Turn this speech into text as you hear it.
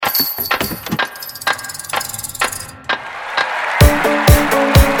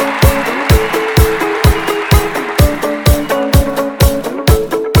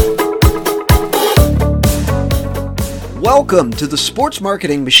Welcome to the Sports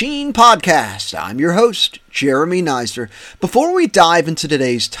Marketing Machine Podcast. I'm your host, Jeremy Neisner. Before we dive into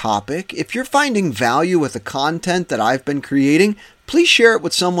today's topic, if you're finding value with the content that I've been creating, please share it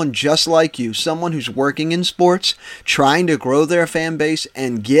with someone just like you, someone who's working in sports, trying to grow their fan base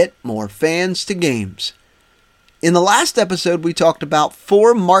and get more fans to games. In the last episode, we talked about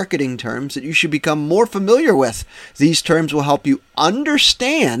 4 marketing terms that you should become more familiar with. These terms will help you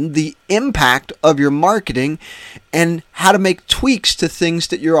understand the impact of your marketing and how to make tweaks to things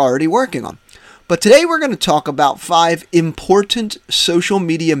that you're already working on. But today we're going to talk about 5 important social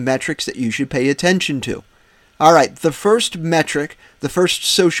media metrics that you should pay attention to. All right, the first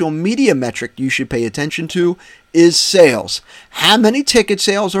social media metric you should pay attention to is sales. How many ticket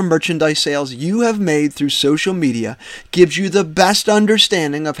sales or merchandise sales you have made through social media gives you the best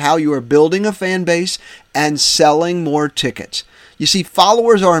understanding of how you are building a fan base and selling more tickets. You see,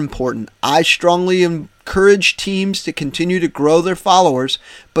 followers are important. I strongly encourage teams to continue to grow their followers,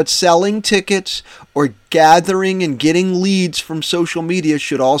 but selling tickets or gathering and getting leads from social media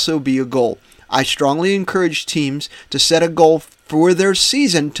should also be a goal. I strongly encourage teams to set a goal for their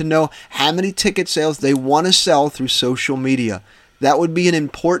season to know how many ticket sales they want to sell through social media. That would be an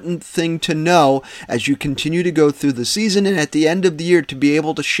important thing to know as you continue to go through the season and at the end of the year to be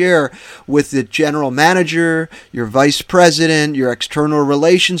able to share with the general manager, your vice president, your external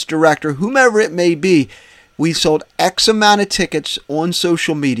relations director, whomever it may be. We sold X amount of tickets on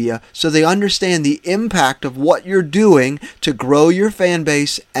social media so they understand the impact of what you're doing to grow your fan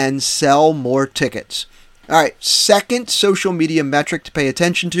base and sell more tickets. All right, second social media metric to pay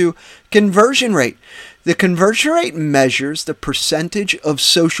attention to, conversion rate. The conversion rate measures the percentage of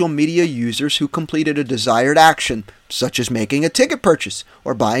social media users who completed a desired action, such as making a ticket purchase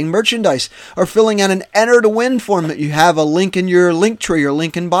or buying merchandise or filling out an enter to win form that you have a link in your link tree or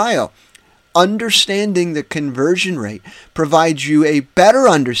link in bio. Understanding the conversion rate provides you a better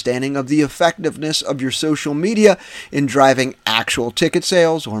understanding of the effectiveness of your social media in driving actual ticket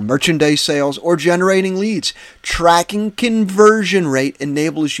sales or merchandise sales or generating leads. Tracking conversion rate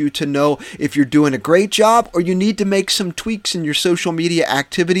enables you to know if you're doing a great job or you need to make some tweaks in your social media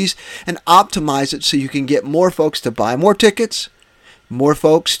activities and optimize it so you can get more folks to buy more tickets, more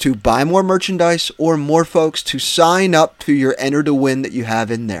folks to buy more merchandise, or more folks to sign up to your enter to win that you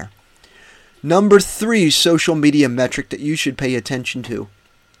have in there. Number 3 social media metric that you should pay attention to.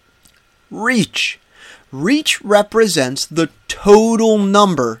 Reach. Reach represents the total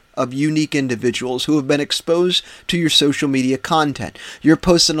number of unique individuals who have been exposed to your social media content. You're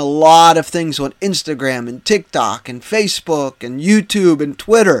posting a lot of things on Instagram and TikTok and Facebook and YouTube and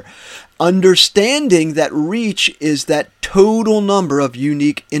Twitter. Understanding that reach is that total number of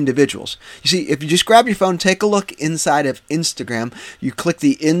unique individuals. You see, if you just grab your phone, take a look inside of Instagram, you click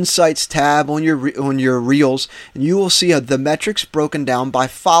the Insights tab on your Reels, and you will see the metrics broken down by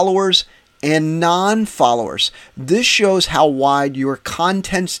followers and non-followers. This shows how wide your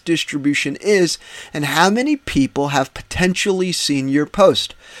content's distribution is and how many people have potentially seen your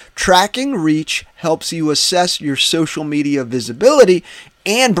post. Tracking reach helps you assess your social media visibility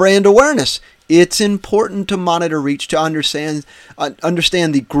and brand awareness. It's important to monitor reach to understand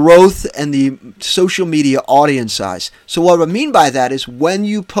the growth and the social media audience size. So what I mean by that is when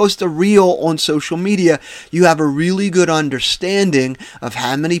you post a reel on social media, you have a really good understanding of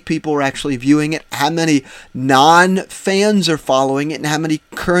how many people are actually viewing it, how many non-fans are following it, and how many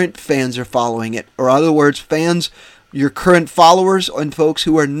current fans are following it. Or in other words, fans, your current followers, and folks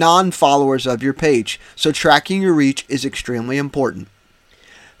who are non-followers of your page. So tracking your reach is extremely important.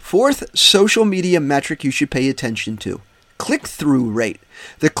 Fourth social media metric you should pay attention to, click-through rate.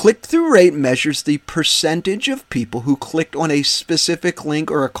 The click-through rate measures the percentage of people who clicked on a specific link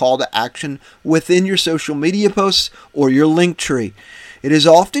or a call to action within your social media posts or your link tree. It is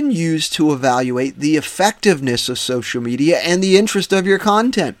often used to evaluate the effectiveness of social media and the interest of your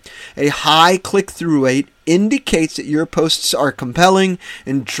content. A high click-through rate indicates that your posts are compelling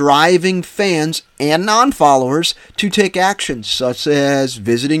and driving fans and non-followers to take action, such as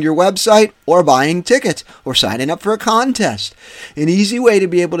visiting your website or buying tickets or signing up for a contest. An easy way to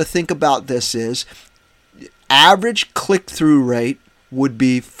be able to think about this is average click-through rate would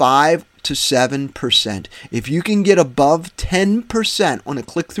be 5 to 7%. If you can get above 10% on a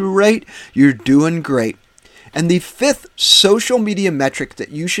click-through rate, you're doing great. And the fifth social media metric that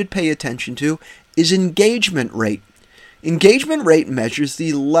you should pay attention to is engagement rate. Engagement rate measures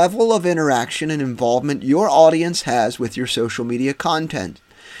the level of interaction and involvement your audience has with your social media content.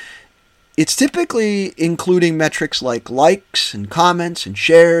 It's typically including metrics like likes and comments and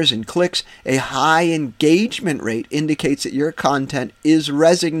shares and clicks. A high engagement rate indicates that your content is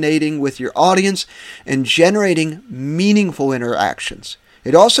resonating with your audience and generating meaningful interactions.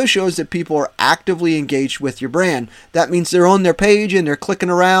 It also shows that people are actively engaged with your brand. That means they're on their page and they're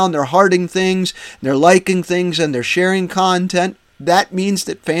clicking around, they're hearting things, they're liking things, and they're sharing content. That means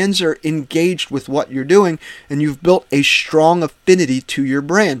that fans are engaged with what you're doing and you've built a strong affinity to your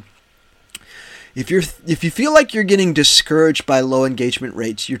brand. If you feel like you're getting discouraged by low engagement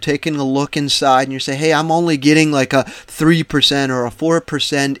rates, you're taking a look inside and you say, hey, I'm only getting like a 3% or a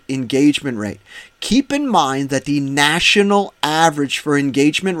 4% engagement rate. Keep in mind that the national average for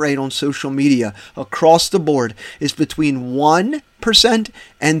engagement rate on social media across the board is between 1%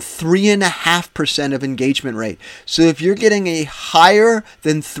 and 3.5% of engagement rate. So if you're getting a higher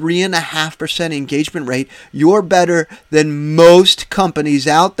than 3.5% engagement rate, you're better than most companies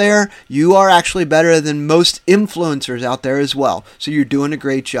out there. You are actually better than most influencers out there as well. So you're doing a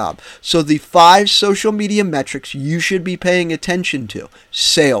great job. So the 5 social media metrics you should be paying attention to: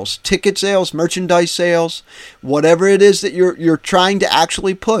 sales, ticket sales, merchandise sales, whatever it is that you're trying to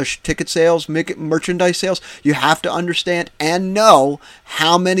actually push, ticket sales, merchandise sales, you have to understand and know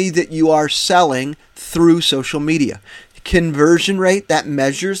how many that you are selling through social media. Conversion rate, that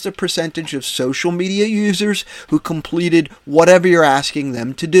measures the percentage of social media users who completed whatever you're asking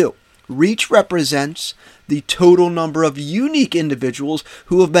them to do. Reach represents the total number of unique individuals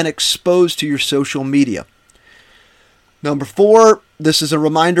who have been exposed to your social media. Number 4, this is a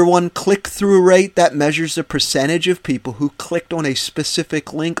reminder one, click-through rate. That measures the percentage of people who clicked on a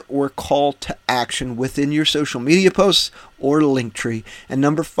specific link or call to action within your social media posts or link tree. And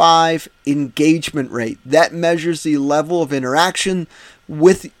number 5, engagement rate. That measures the level of interaction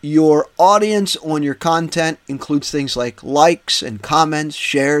with your audience on your content. Includes things like likes and comments,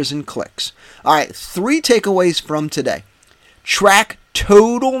 shares, and clicks. All right, 3 takeaways from today. Track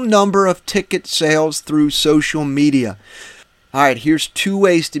total number of ticket sales through social media. All right, here's 2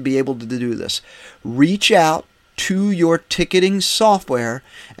 ways to be able to do this. Reach out to your ticketing software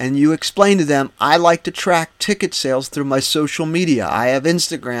and you explain to them, I like to track ticket sales through my social media. I have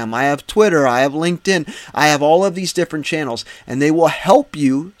Instagram, I have Twitter, I have LinkedIn, I have all of these different channels, and they will help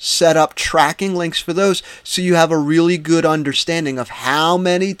you set up tracking links for those so you have a really good understanding of how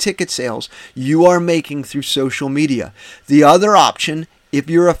many ticket sales you are making through social media. The other option, if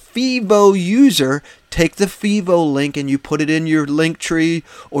you're a Fivo user, take the Fivo link and you put it in your link tree,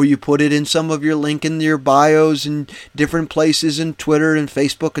 or you put it in some of your link in your bios and different places in Twitter and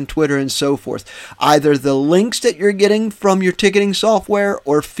Facebook and Twitter and so forth. Either the links that you're getting from your ticketing software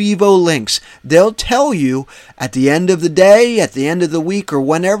or Fivo links. They'll tell you at the end of the day, at the end of the week, or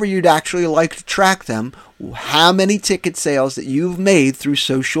whenever you'd actually like to track them, how many ticket sales that you've made through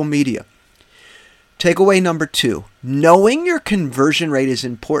social media. Takeaway number 2, knowing your conversion rate is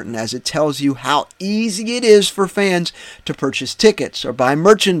important as it tells you how easy it is for fans to purchase tickets or buy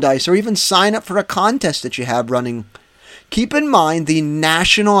merchandise or even sign up for a contest that you have running. Keep in mind the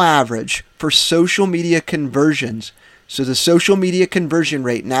national average for social media conversions. So the social media conversion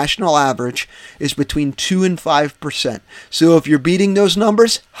rate, national average, is between 2 and 5%. So if you're beating those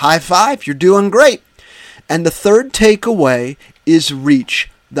numbers, high five, you're doing great. And the third takeaway is reach.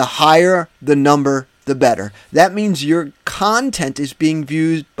 The higher the number, the better. That means your content is being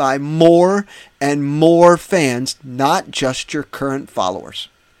viewed by more and more fans, not just your current followers.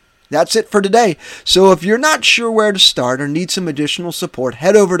 That's it for today. So if you're not sure where to start or need some additional support,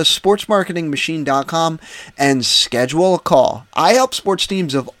 head over to sportsmarketingmachine.com and schedule a call. I help sports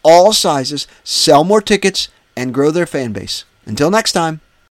teams of all sizes sell more tickets and grow their fan base. Until next time.